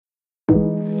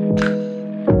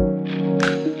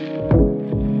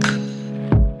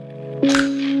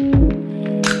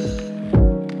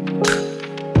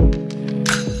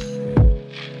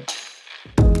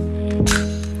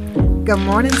Good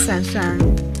morning, sunshine.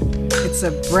 It's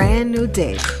a brand new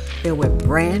day filled with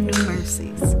brand new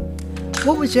mercies.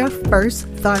 What was your first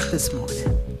thought this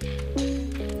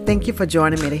morning? Thank you for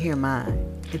joining me to hear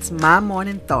mine. It's My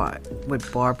Morning Thought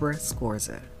with Barbara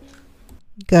Scorza.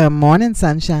 Good morning,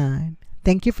 sunshine.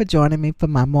 Thank you for joining me for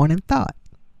My Morning Thought.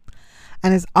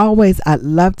 And as always, I'd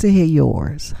love to hear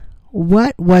yours.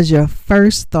 What was your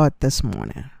first thought this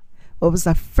morning? What was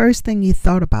the first thing you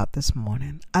thought about this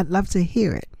morning? I'd love to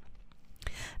hear it.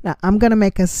 Now, I'm going to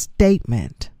make a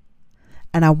statement,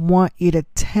 and I want you to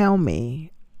tell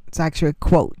me, it's actually a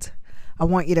quote. I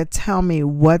want you to tell me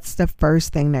what's the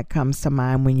first thing that comes to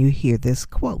mind when you hear this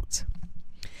quote.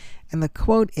 And the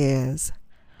quote is,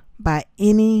 by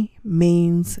any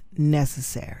means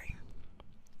necessary.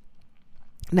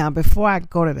 Now, before I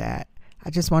go to that,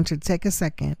 I just want you to take a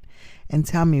second and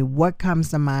tell me what comes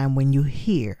to mind when you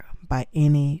hear by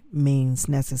any means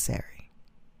necessary.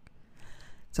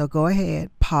 So go ahead,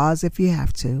 pause if you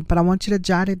have to, but I want you to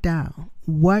jot it down.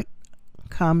 What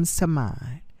comes to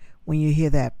mind when you hear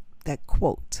that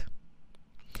quote?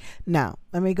 Now,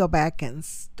 let me go back and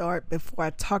start before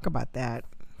I talk about that.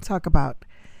 Talk about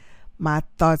my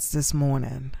thoughts this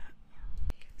morning.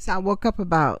 So I woke up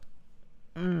about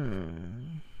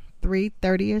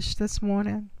 3:30ish this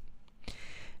morning,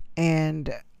 and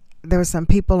there were some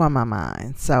people on my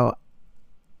mind. So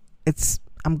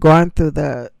I'm going through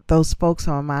those folks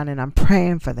on my mind, and I'm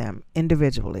praying for them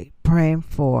individually, praying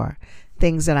for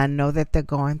things that I know that they're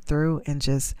going through, and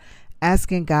just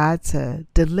asking God to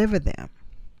deliver them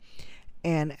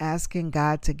and asking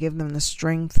God to give them the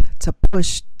strength to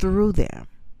push through them,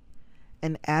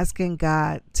 and asking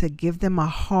God to give them a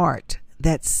heart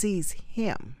that sees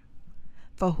Him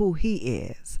for who He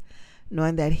is,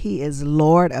 knowing that He is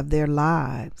Lord of their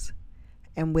lives,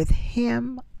 and with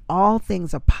Him all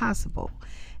things are possible,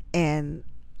 and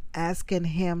asking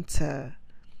Him to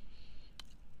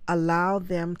allow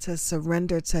them to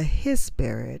surrender to His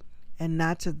Spirit and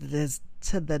not to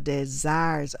the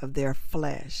desires of their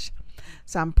flesh.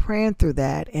 So I'm praying through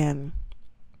that, and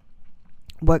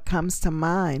what comes to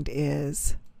mind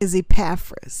is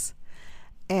Epaphras.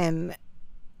 And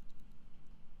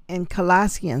in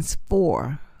Colossians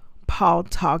 4, Paul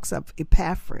talks of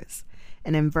Epaphras.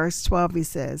 And in verse 12, he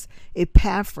says,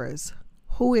 Epaphras,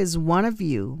 who is one of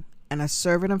you and a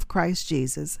servant of Christ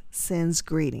Jesus, sends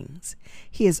greetings.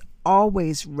 He is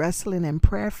always wrestling in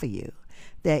prayer for you,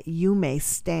 that you may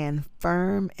stand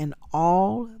firm in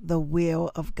all the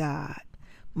will of God,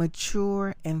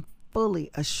 mature and fully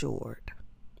assured.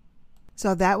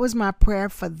 So that was my prayer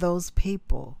for those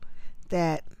people,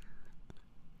 that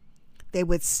they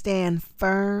would stand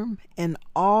firm in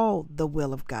all the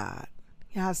will of God.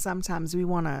 You know how sometimes we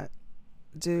want to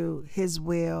do His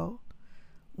will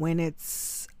when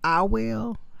it's our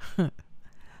will,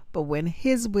 but when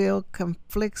His will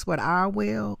conflicts with our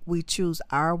will, we choose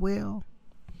our will.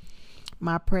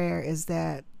 My prayer is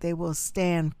that they will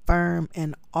stand firm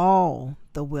in all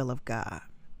the will of God.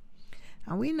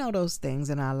 And we know those things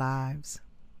in our lives.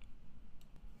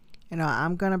 You know,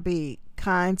 I'm going to be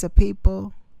kind to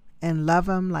people and love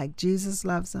them like Jesus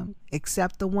loves them,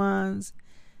 except the ones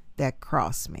that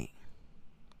cross me.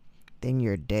 Then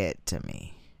you're dead to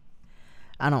me.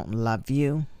 I don't love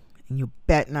you, and you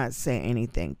bet not say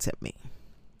anything to me.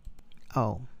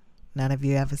 Oh, none of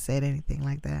you ever said anything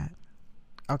like that?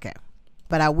 Okay.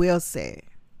 But I will say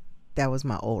that was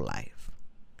my old life.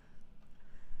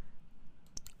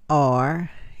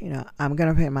 Or, I'm going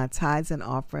to pay my tithes and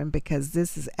offering because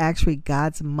this is actually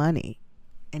God's money,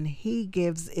 and He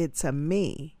gives it to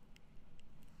me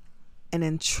and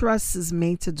entrusts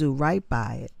me to do right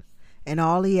by it. And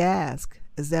all He asks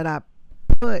is that I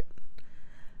put,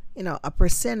 a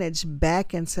percentage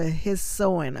back into His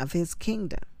sowing of His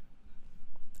kingdom.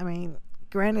 I mean,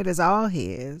 granted, it's all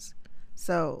His.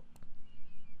 So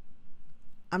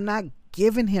I'm not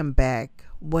giving Him back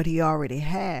what He already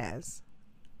has.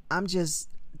 I'm just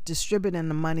distributing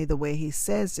the money the way He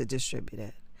says to distribute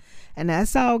it. And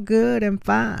that's all good and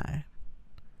fine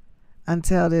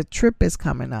until the trip is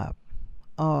coming up,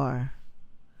 or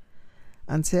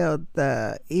until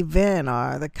the event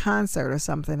or the concert or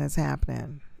something is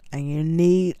happening and you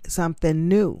need something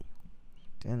new.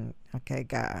 Then, okay,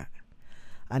 God,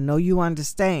 I know you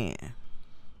understand.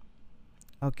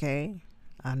 Okay,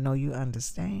 I know you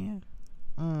understand.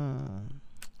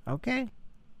 Okay.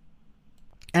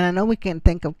 And I know we can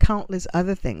think of countless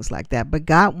other things like that, but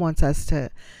God wants us to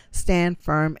stand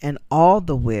firm in all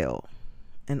the will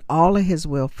and all of His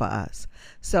will for us.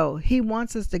 So He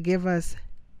wants us to give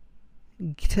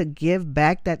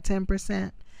back that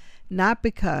 10%, not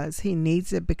because He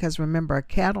needs it, because remember, a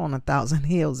cattle on 1,000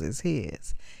 hills is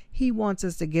His. He wants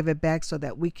us to give it back so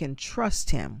that we can trust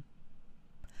him,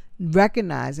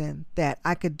 recognizing that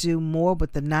I could do more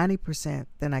with the 90%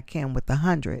 than I can with the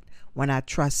 100 when I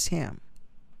trust him.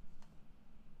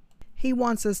 He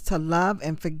wants us to love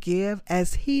and forgive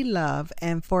as he loved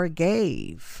and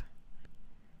forgave.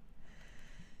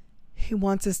 He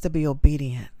wants us to be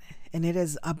obedient, and it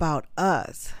is about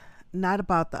us, not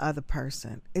about the other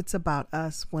person. It's about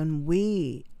us. When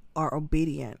we are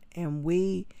obedient and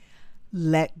we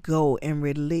let go and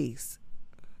release,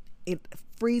 it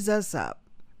frees us up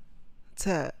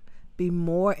to be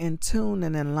more in tune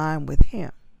and in line with him.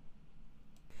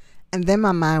 And then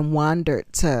my mind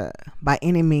wandered to by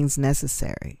any means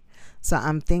necessary. So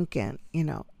I'm thinking,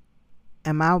 because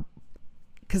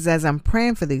as I'm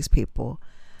praying for these people,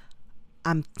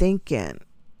 I'm thinking,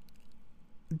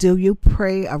 do you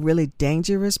pray a really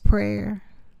dangerous prayer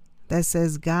that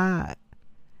says, God,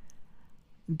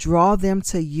 draw them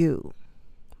to you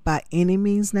by any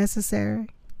means necessary?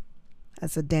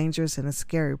 That's a dangerous and a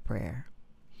scary prayer.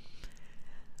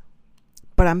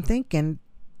 But I'm thinking,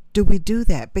 do we do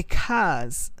that?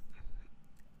 Because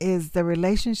is the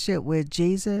relationship with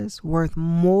Jesus worth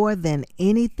more than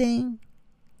anything?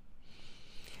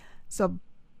 So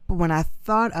when I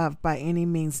thought of by any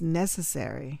means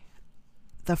necessary,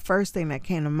 the first thing that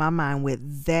came to my mind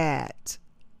with that,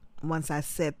 once I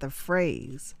said the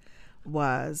phrase,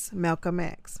 was Malcolm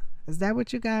X. Is that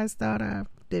what you guys thought of?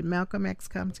 Did Malcolm X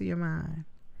come to your mind?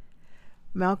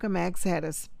 Malcolm X had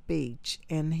a speech,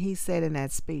 and he said in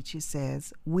that speech, he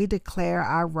says, we declare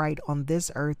our right on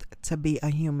this earth to be a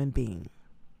human being,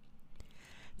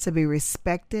 to be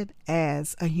respected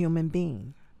as a human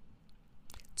being,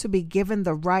 to be given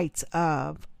the rights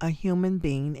of a human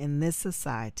being in this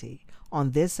society,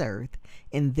 on this earth,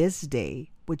 in this day,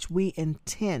 which we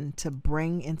intend to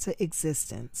bring into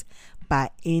existence by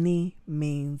any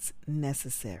means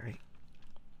necessary.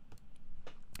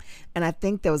 And I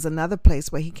think there was another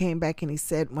place where he came back and he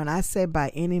said, when I say by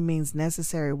any means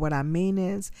necessary, what I mean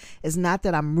is not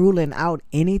that I'm ruling out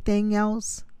anything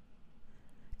else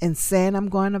and saying I'm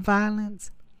going to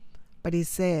violence, but he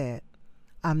said,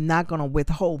 I'm not going to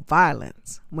withhold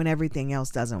violence when everything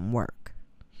else doesn't work.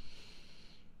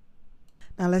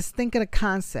 Now let's think of the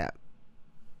concept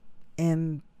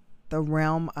in the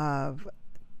realm of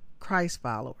Christ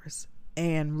followers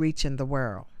and reaching the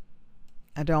world.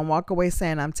 I don't walk away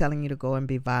saying I'm telling you to go and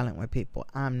be violent with people.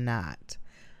 I'm not.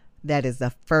 That is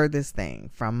the furthest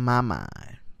thing from my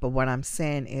mind. But what I'm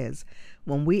saying is,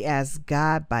 when we ask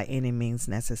God by any means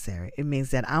necessary, it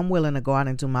means that I'm willing to go out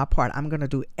and do my part. I'm going to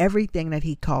do everything that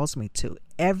he calls me to,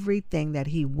 everything that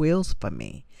he wills for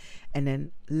me, and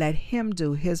then let him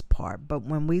do his part. But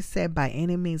when we say by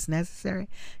any means necessary,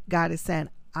 God is saying,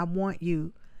 I want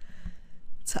you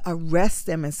to arrest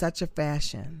them in such a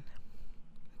fashion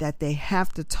that they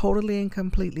have to totally and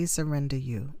completely surrender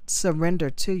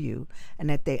to you, and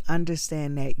that they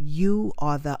understand that you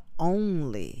are the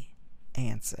only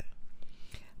answer.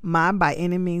 My by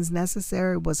any means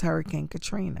necessary was Hurricane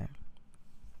Katrina.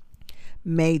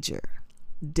 Major,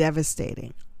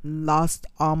 devastating, lost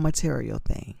all material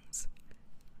things,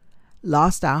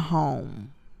 lost our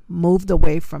home, moved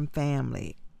away from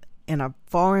family in a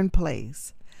foreign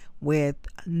place with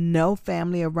no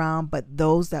family around but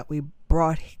those that we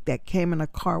brought that came in a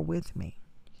car with me.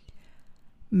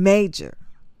 Major.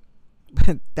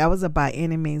 That was a by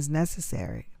any means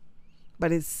necessary.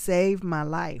 But it saved my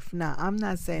life. Now, I'm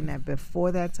not saying that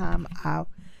before that time I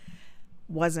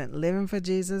wasn't living for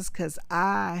Jesus, because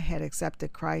I had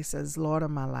accepted Christ as Lord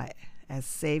of my life, as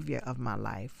Savior of my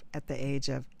life at the age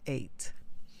of 8.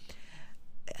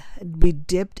 We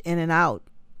dipped in and out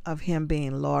of him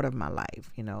being Lord of my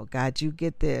life. God, you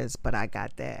get this, but I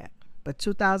got that. But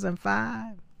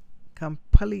 2005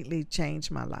 completely changed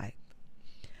my life.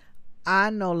 I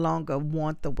no longer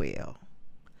want the wheel.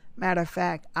 Matter of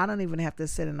fact, I don't even have to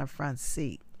sit in the front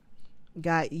seat.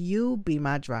 God, you be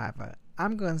my driver.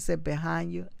 I'm going to sit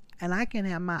behind you, and I can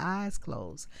have my eyes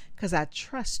closed because I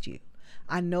trust you.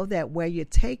 I know that where you're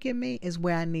taking me is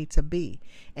where I need to be.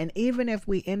 And even if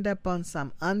we end up on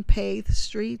some unpaved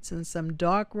streets and some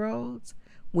dark roads,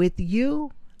 with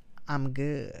you, I'm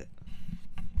good.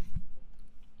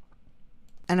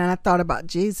 And then I thought about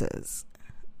Jesus.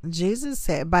 Jesus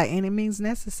said, by any means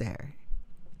necessary.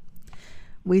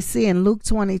 We see in Luke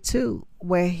 22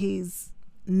 where he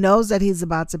knows that he's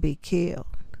about to be killed.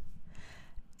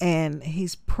 And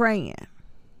he's praying.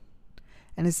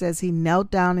 And it says he knelt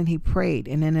down and he prayed.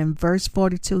 And then in verse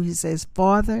 42 he says,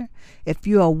 Father, if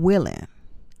you are willing,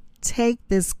 take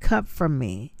this cup from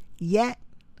me. Yet,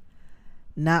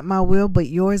 not my will, but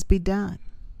yours be done.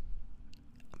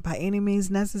 By any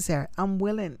means necessary. I'm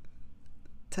willing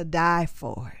to die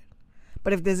for it.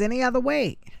 But if there's any other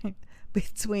way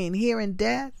between here and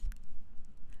death,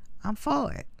 I'm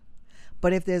for it.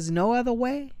 But if there's no other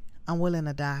way, I'm willing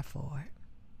to die for it.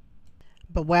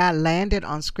 But where I landed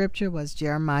on scripture was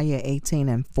Jeremiah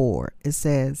 18:4. It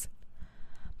says,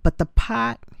 "But the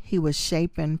pot he was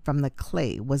shaping from the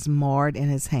clay was marred in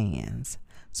his hands.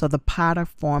 So the potter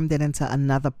formed it into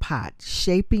another pot,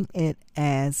 shaping it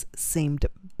as seemed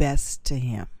best to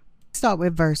him." Start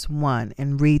with verse 1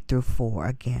 and read through 4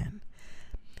 again.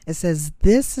 It says,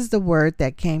 "This is the word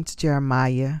that came to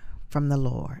Jeremiah from the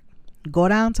Lord. Go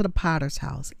down to the potter's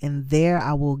house, and there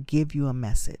I will give you a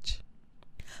message."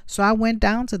 So I went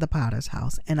down to the potter's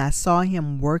house, and I saw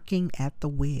him working at the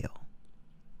wheel.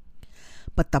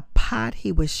 But the pot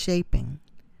he was shaping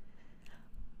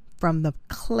from the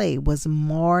clay was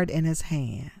marred in his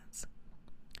hands.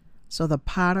 So the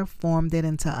potter formed it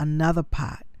into another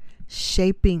pot,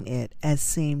 shaping it as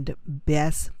seemed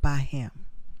best by him,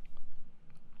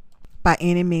 by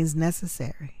any means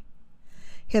necessary.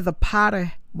 Here the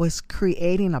potter was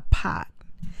creating a pot.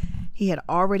 He had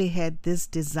already had this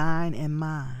design in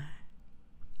mind,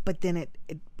 but then it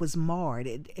was marred.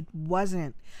 It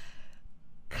wasn't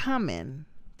coming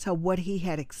to what he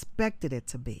had expected it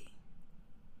to be.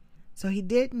 So he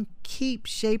didn't keep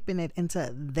shaping it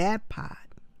into that pot.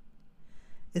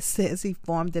 It says he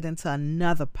formed it into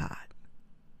another pot.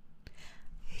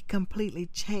 He completely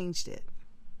changed it.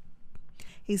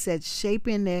 He said,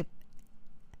 shaping it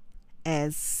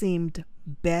as seemed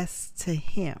best to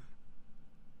him.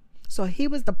 So he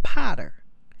was the potter.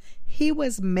 He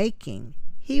was making,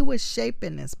 he was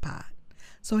shaping this pot.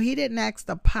 So he didn't ask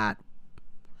the pot,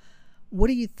 what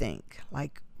do you think?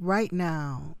 Like right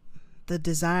now, the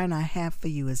design I have for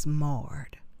you is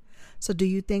marred. So do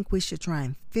you think we should try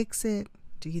and fix it?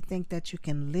 Do you think that you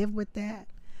can live with that?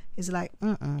 It's like,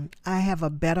 I have a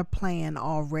better plan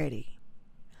already,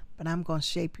 but I'm going to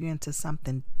shape you into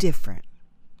something different.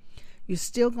 You're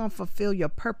still going to fulfill your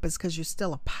purpose because you're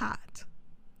still a pot.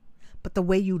 But the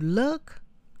way you look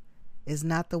is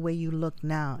not the way you look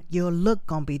now. Your look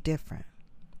going to be different.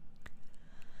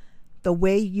 The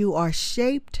way you are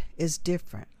shaped is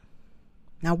different.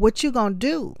 Now, what you're going to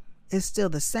do is still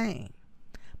the same,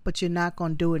 but you're not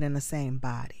going to do it in the same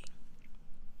body.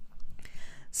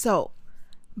 So,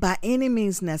 by any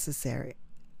means necessary,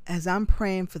 as I'm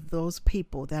praying for those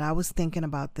people that I was thinking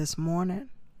about this morning,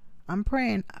 I'm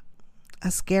praying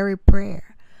a scary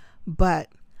prayer, but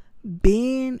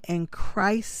being in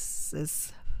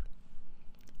Christ's,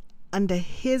 under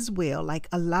his will, like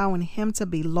allowing him to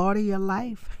be Lord of your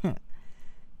life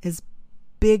is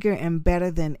bigger and better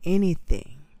than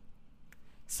anything.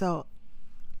 So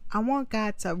I want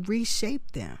God to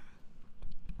reshape them.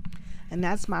 And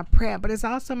that's my prayer. But it's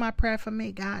also my prayer for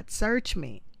me. God, search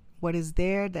me. What is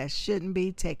there that shouldn't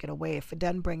be, take it away. If it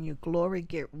doesn't bring you glory,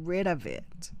 get rid of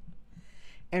it.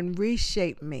 And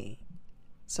reshape me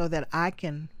so that I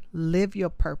can live your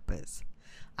purpose.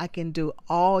 I can do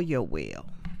all your will.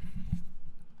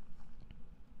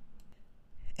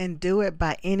 And do it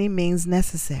by any means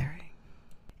necessary.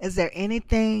 Is there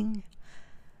anything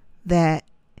that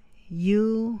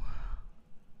you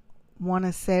want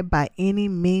to say by any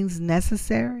means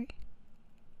necessary?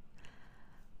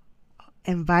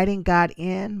 Inviting God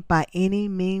in by any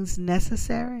means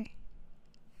necessary?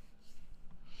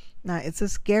 Now, it's a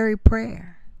scary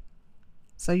prayer.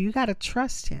 So you got to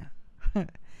trust him.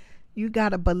 You got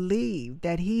to believe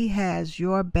that he has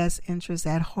your best interest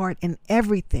at heart in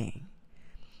everything.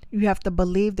 You have to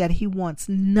believe that he wants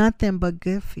nothing but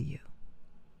good for you.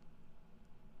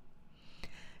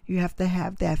 You have to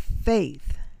have that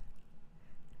faith,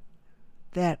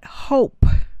 that hope,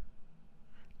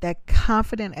 that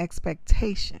confident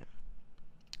expectation.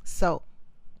 So,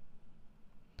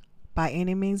 by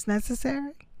any means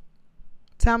necessary,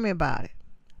 tell me about it.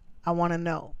 I want to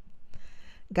know.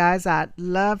 Guys, I'd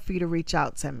love for you to reach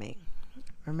out to me.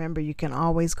 Remember, you can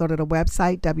always go to the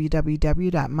website,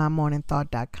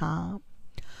 www.mymorningthought.com.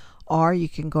 Or you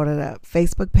can go to the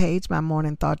Facebook page,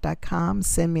 mymorningthought.com.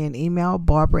 Send me an email,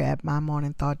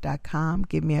 barbara@mymorningthought.com.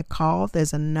 Give me a call.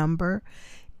 There's a number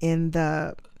in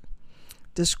the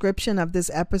description of this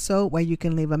episode where you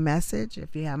can leave a message.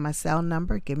 If you have my cell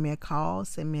number, give me a call.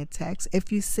 Send me a text.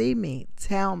 If you see me,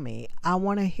 tell me. I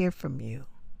want to hear from you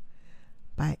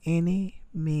by any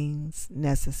means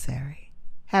necessary.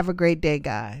 Have a great day,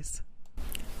 guys.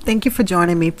 Thank you for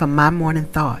joining me for My Morning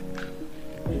Thought.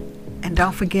 And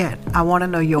don't forget, I want to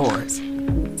know yours.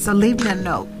 So leave me a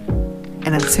note.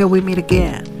 And until we meet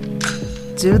again,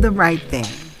 do the right thing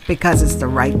because it's the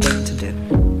right thing to do.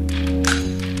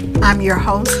 I'm your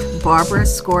host, Barbara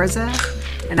Scorza,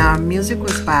 And our music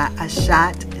was by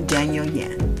Ashat Daniel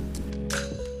Yen.